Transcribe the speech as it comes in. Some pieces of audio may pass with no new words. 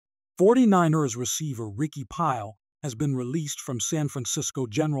49ers receiver Ricky Pearsall has been released from San Francisco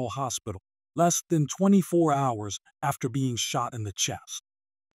General Hospital less than 24 hours after being shot in the chest.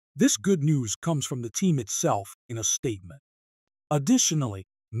 This good news comes from the team itself in a statement. Additionally,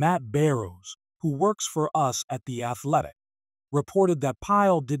 Matt Barrows, who works for us at The Athletic, reported that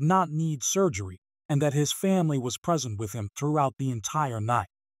Pearsall did not need surgery and that his family was present with him throughout the entire night.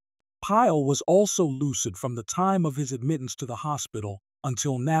 Pearsall was also lucid from the time of his admittance to the hospital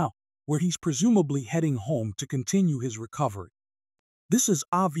until now, where he's presumably heading home to continue his recovery. This is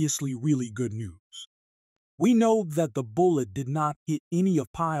obviously really good news. We know that the bullet did not hit any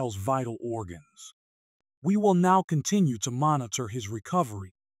of Pearsall's vital organs. We will now continue to monitor his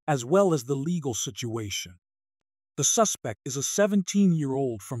recovery, as well as the legal situation. The suspect is a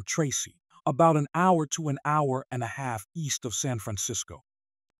 17-year-old from Tracy, about an hour to an hour and a half east of San Francisco.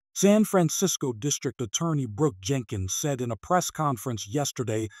 San Francisco District Attorney Brooke Jenkins said in a press conference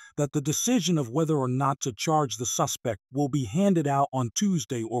yesterday that the decision of whether or not to charge the suspect will be handed out on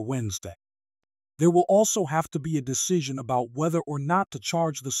Tuesday or Wednesday. There will also have to be a decision about whether or not to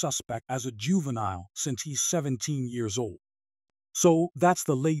charge the suspect as a juvenile since he's 17 years old. So that's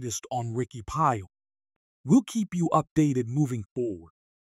the latest on Ricky Pearsall. We'll keep you updated moving forward.